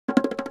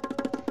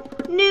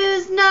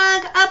News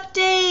NUG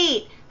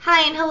update!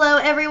 Hi and hello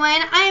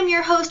everyone, I am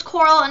your host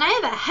Coral and I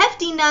have a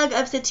hefty nug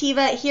of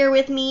sativa here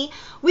with me.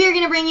 We are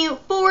going to bring you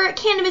 4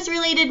 cannabis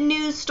related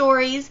news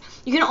stories.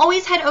 You can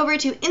always head over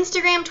to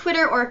Instagram,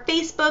 Twitter, or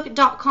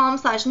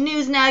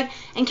Facebook.com/newsnug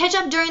and catch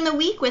up during the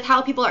week with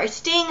how people are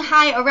staying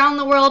high around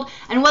the world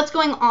and what's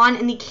going on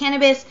in the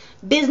cannabis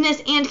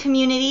business and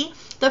community.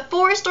 The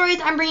 4 stories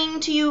I'm bringing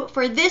to you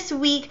for this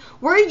week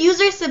were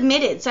user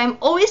submitted, so I'm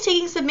always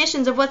taking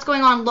submissions of what's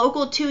going on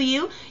local to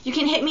you. You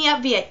can hit me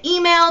up via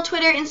email,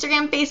 Twitter,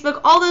 Instagram,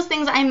 Facebook, all those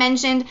things I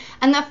mentioned.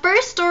 And the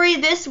first story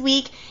this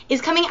week is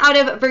coming out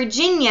of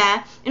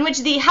Virginia, in which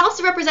the House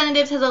of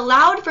Representatives has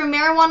allowed for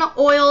marijuana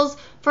oils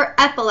for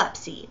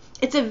epilepsy.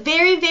 It's a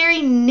very,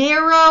 very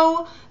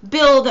narrow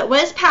bill that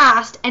was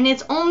passed, and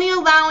it's only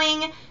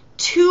allowing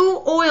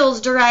 2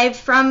 oils derived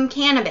from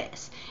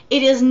cannabis.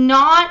 It is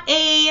not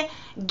a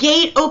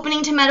gate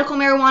opening to medical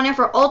marijuana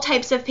for all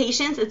types of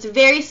patients. It's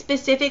very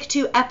specific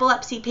to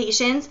epilepsy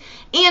patients,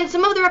 and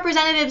some of the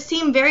representatives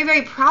seem very,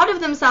 very proud of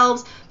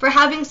themselves for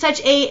having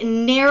such a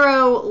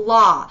narrow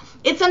law.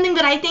 It's something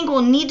that I think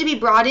will need to be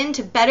brought in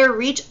to better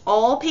reach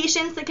all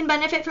patients that can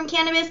benefit from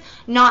cannabis,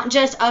 not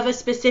just of a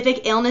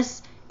specific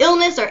illness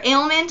or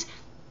ailment.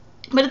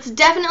 But it's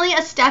definitely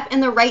a step in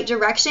the right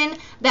direction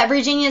that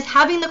Virginia is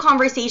having the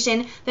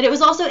conversation, that it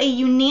was also a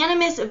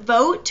unanimous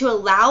vote to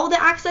allow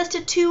the access to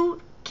 2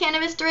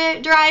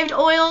 cannabis-derived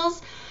oils.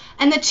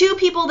 And the 2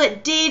 people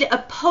that did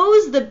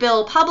oppose the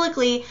bill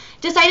publicly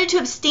decided to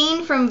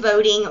abstain from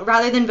voting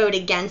rather than vote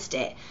against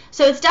it.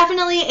 So it's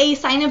definitely a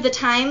sign of the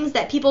times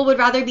that people would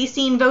rather be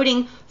seen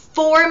voting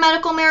for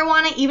medical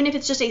marijuana, even if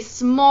it's just a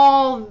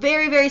small,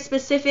 very, very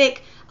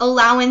specific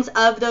allowance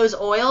of those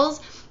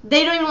oils.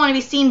 They don't even want to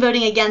be seen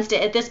voting against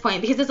it at this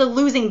point because it's a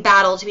losing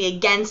battle to be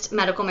against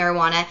medical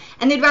marijuana,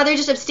 and they'd rather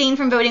just abstain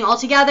from voting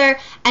altogether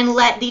and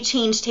let the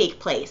change take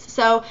place.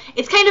 So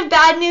it's kind of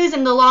bad news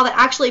in the law that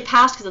actually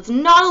passed, because it's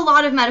not a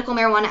lot of medical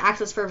marijuana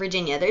access for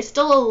Virginia. There's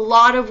still a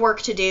lot of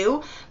work to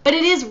do, but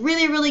it is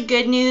really, really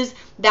good news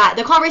that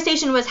the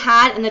conversation was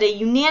had and that a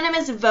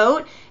unanimous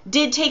vote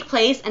did take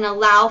place and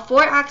allow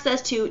for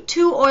access to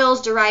 2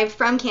 oils derived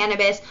from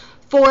cannabis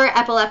for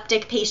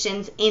epileptic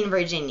patients in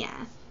Virginia.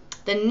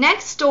 The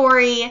next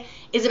story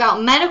is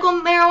about medical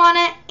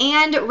marijuana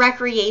and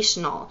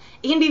recreational.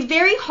 It can be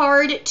very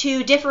hard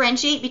to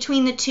differentiate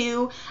between the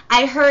two.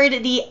 I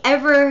heard the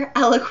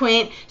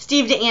ever-eloquent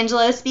Steve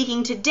DeAngelo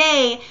speaking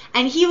today,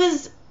 and he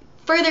was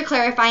further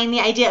clarifying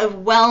the idea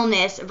of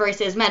wellness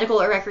versus medical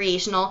or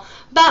recreational.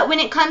 But when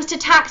it comes to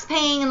tax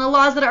paying and the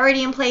laws that are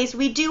already in place,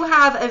 we do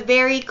have a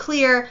very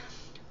clear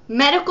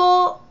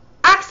medical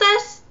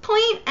access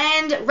point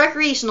and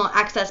recreational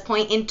access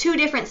point in 2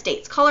 different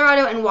states,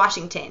 Colorado and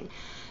Washington.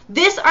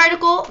 This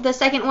article, the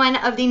second one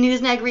of the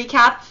News NUG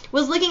Recap,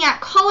 was looking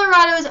at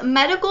Colorado's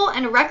medical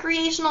and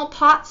recreational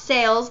pot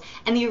sales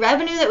and the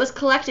revenue that was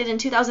collected in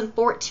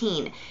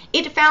 2014.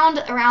 It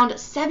found around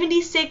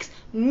 $76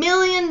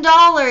 million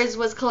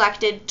was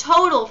collected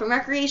total from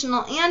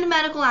recreational and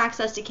medical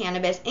access to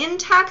cannabis in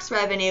tax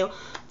revenue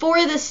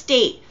for the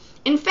state.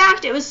 In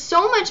fact, it was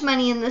so much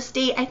money in the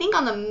state, I think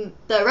on the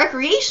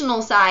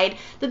recreational side,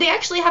 that they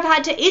actually have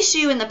had to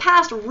issue in the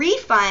past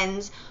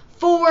refunds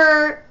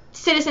for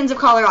citizens of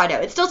Colorado.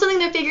 It's still something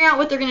they're figuring out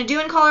what they're going to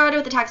do in Colorado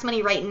with the tax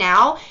money right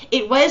now.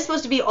 It was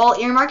supposed to be all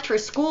earmarked for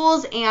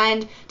schools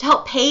and to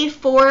help pay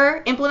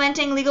for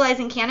implementing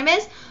legalizing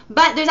cannabis,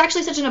 but there's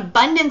actually such an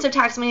abundance of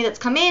tax money that's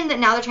come in that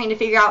now they're trying to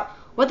figure out,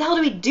 what the hell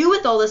do we do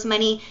with all this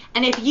money?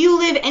 And if you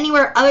live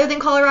anywhere other than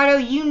Colorado,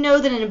 you know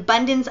that an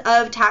abundance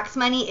of tax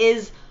money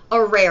is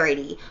a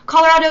rarity.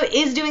 Colorado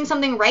is doing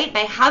something right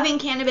by having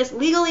cannabis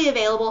legally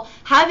available,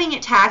 having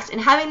it taxed,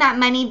 and having that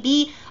money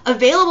be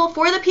available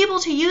for the people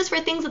to use for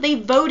things that they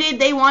voted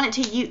they want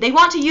to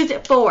use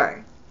it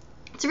for.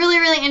 It's really,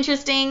 really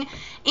interesting.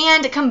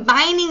 And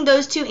combining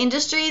those 2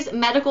 industries,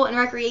 medical and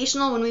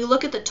recreational, when we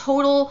look at the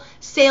total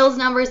sales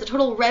numbers, the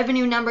total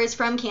revenue numbers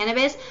from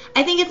cannabis,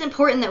 I think it's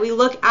important that we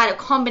look at a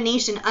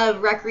combination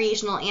of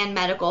recreational and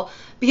medical,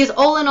 because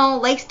all in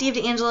all, like Steve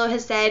DeAngelo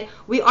has said,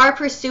 we are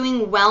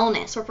pursuing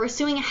wellness. We're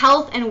pursuing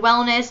health and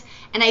wellness,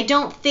 and I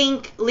don't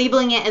think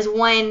labeling it as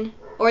one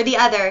or the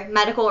other,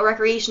 medical or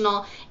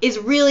recreational, is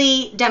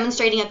really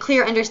demonstrating a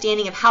clear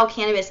understanding of how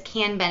cannabis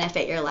can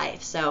benefit your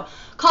life. So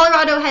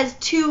Colorado has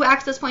 2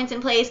 access points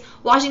in place.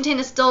 Washington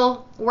is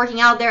still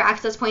working out their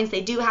access points.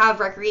 They do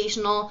have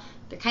recreational.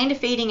 They're kind of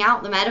fading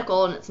out the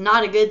medical, and it's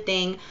not a good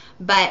thing.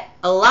 But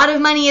a lot of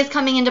money is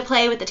coming into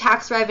play with the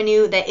tax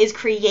revenue that is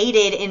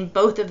created in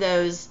both of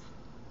those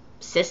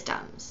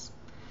systems.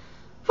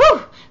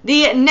 Whew!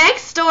 The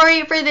next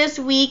story for this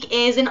week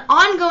is an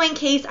ongoing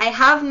case I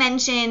have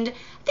mentioned,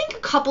 I think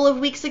a couple of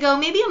weeks ago,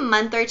 maybe a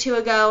month or 2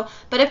 ago,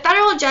 but a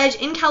federal judge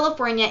in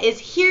California is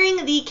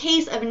hearing the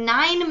case of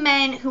 9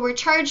 men who were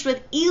charged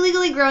with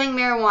illegally growing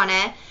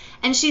marijuana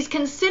and she's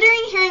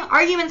considering hearing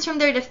arguments from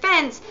their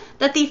defense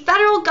that the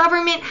federal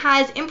government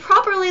has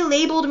improperly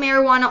labeled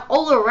marijuana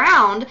all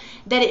around,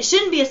 that it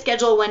shouldn't be a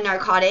Schedule I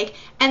narcotic,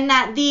 and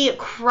that the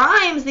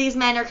crimes these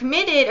men are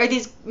committed, or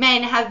these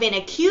men have been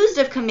accused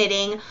of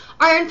committing,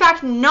 are in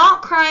fact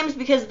not crimes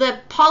because the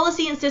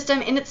policy and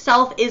system in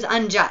itself is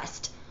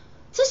unjust.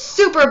 It's a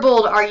super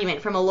bold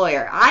argument from a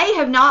lawyer. I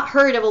have not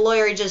heard of a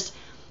lawyer just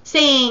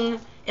saying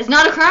it's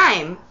not a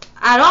crime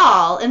at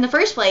all in the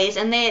first place,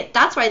 and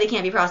that's why they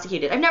can't be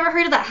prosecuted. I've never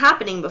heard of that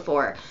happening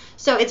before.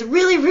 So it's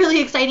really,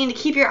 really exciting to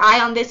keep your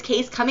eye on this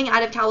case coming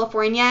out of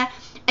California.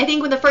 I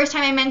think when the first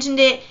time I mentioned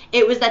it,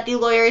 it was that the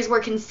lawyers were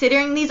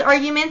considering these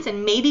arguments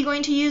and maybe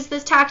going to use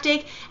this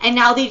tactic, and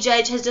now the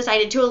judge has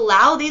decided to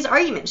allow these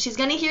arguments. She's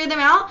going to hear them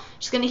out,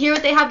 she's going to hear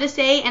what they have to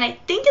say, and I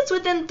think it's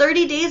within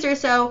 30 days or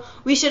so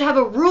we should have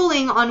a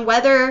ruling on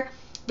whether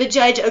the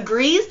judge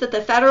agrees that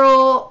the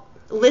federal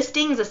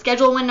listing as a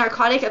Schedule I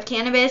narcotic of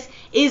cannabis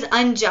is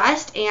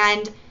unjust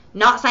and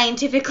not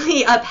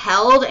scientifically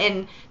upheld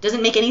and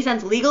doesn't make any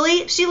sense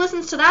legally. If she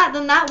listens to that,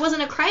 then that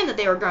wasn't a crime that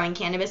they were growing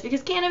cannabis,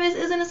 because cannabis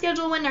isn't a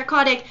Schedule I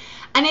narcotic,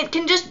 and it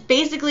can just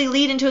basically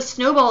lead into a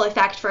snowball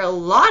effect for a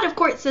lot of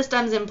court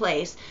systems in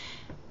place.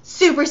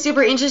 Super,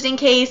 super interesting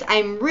case.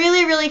 I'm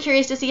really, really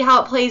curious to see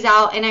how it plays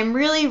out, and I'm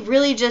really,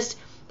 really just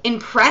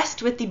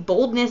impressed with the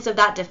boldness of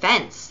that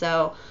defense.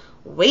 So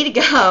way to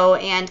go,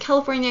 and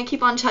California,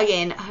 keep on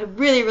chugging. I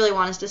really, really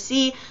want us to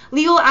see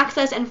legal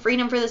access and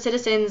freedom for the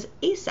citizens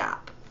ASAP.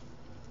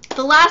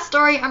 The last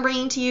story I'm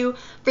bringing to you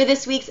for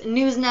this week's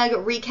News NUG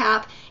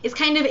recap is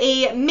kind of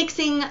a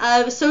mixing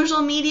of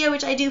social media,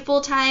 which I do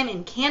full-time,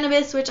 and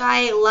cannabis, which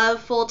I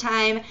love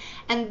full-time.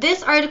 And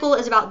this article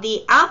is about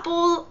the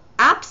Apple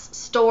Apps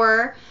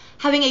Store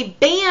having a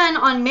ban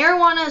on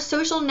marijuana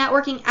social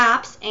networking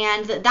apps,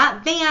 and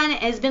that ban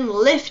has been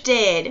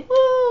lifted.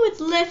 Woo, it's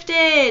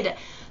lifted.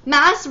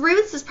 Mass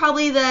Roots is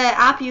probably the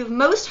app you've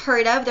most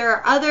heard of. There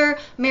are other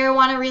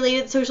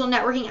marijuana-related social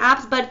networking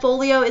apps.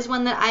 Budfolio is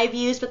one that I've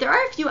used, but there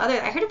are a few other.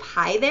 I heard of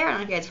Hi There. I don't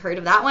know if you guys have heard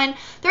of that one.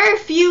 There are a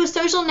few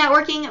social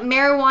networking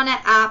marijuana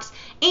apps,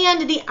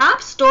 and the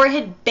App Store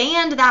had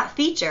banned that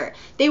feature.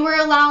 They were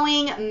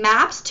allowing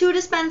maps to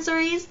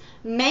dispensaries,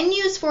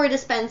 menus for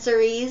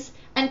dispensaries,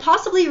 and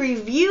possibly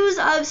reviews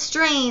of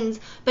strains,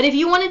 but if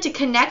you wanted to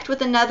connect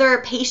with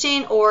another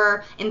patient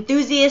or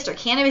enthusiast or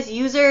cannabis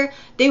user,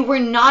 they were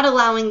not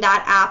allowing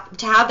that app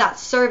to have that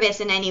service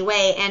in any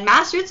way, and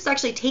Mass Roots was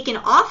actually taken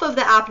off of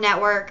the app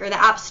network or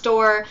the App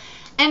Store,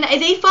 and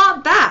they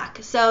fought back.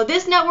 So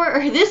this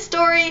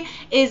story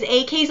is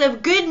a case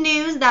of good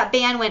news. That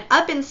ban went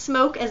up in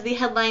smoke, as the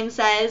headline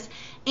says,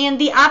 and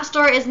the App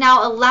Store is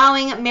now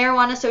allowing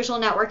marijuana social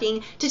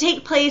networking to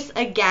take place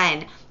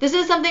again. This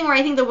is something where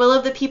I think the will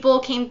of the people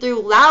came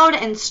through loud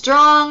and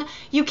strong.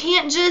 You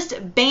can't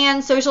just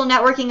ban social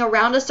networking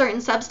around a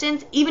certain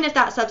substance, even if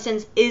that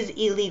substance is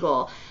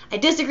illegal. I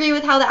disagree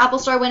with how the Apple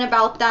Store went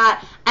about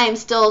that. I'm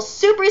still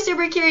super,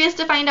 super curious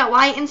to find out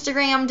why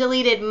Instagram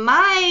deleted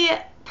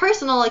my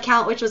personal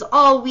account, which was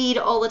all weed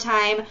all the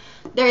time.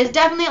 There is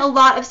definitely a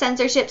lot of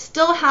censorship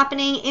still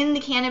happening in the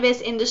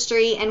cannabis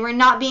industry, and we're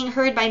not being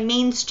heard by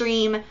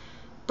mainstream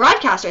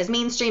broadcasters.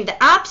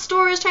 The App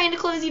Store is trying to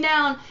close you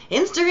down.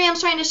 Instagram's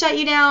trying to shut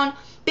you down.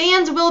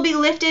 Bans will be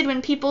lifted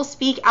when people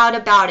speak out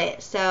about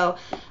it. So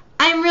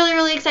I'm really,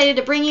 really excited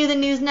to bring you the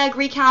News NUG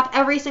recap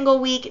every single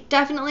week.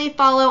 Definitely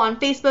follow on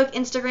Facebook,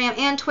 Instagram,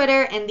 and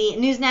Twitter, and the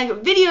News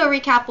NUG video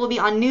recap will be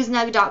on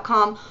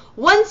newsnug.com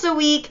once a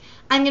week.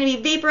 I'm going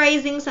to be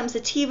vaporizing some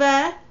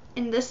sativa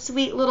in this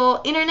sweet little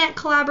internet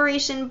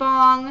collaboration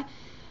bong.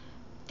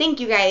 Thank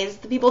you guys,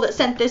 the people that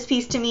sent this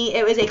piece to me.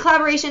 It was a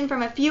collaboration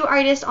from a few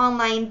artists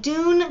online: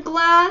 Dune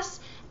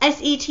Glass,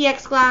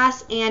 SETX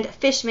Glass, and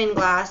Fishman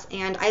Glass.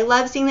 And I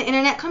love seeing the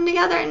internet come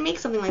together and make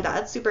something like that.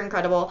 That's super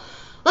incredible.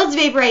 Let's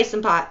vaporize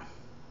some pot.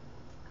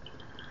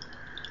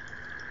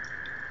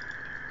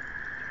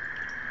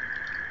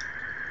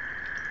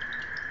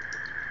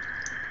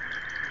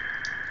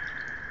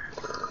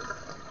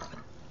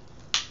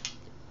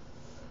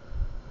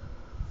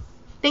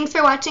 Thanks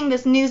for watching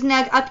this News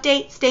NUG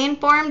update. Stay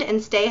informed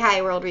and stay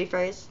high, World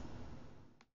Reefers.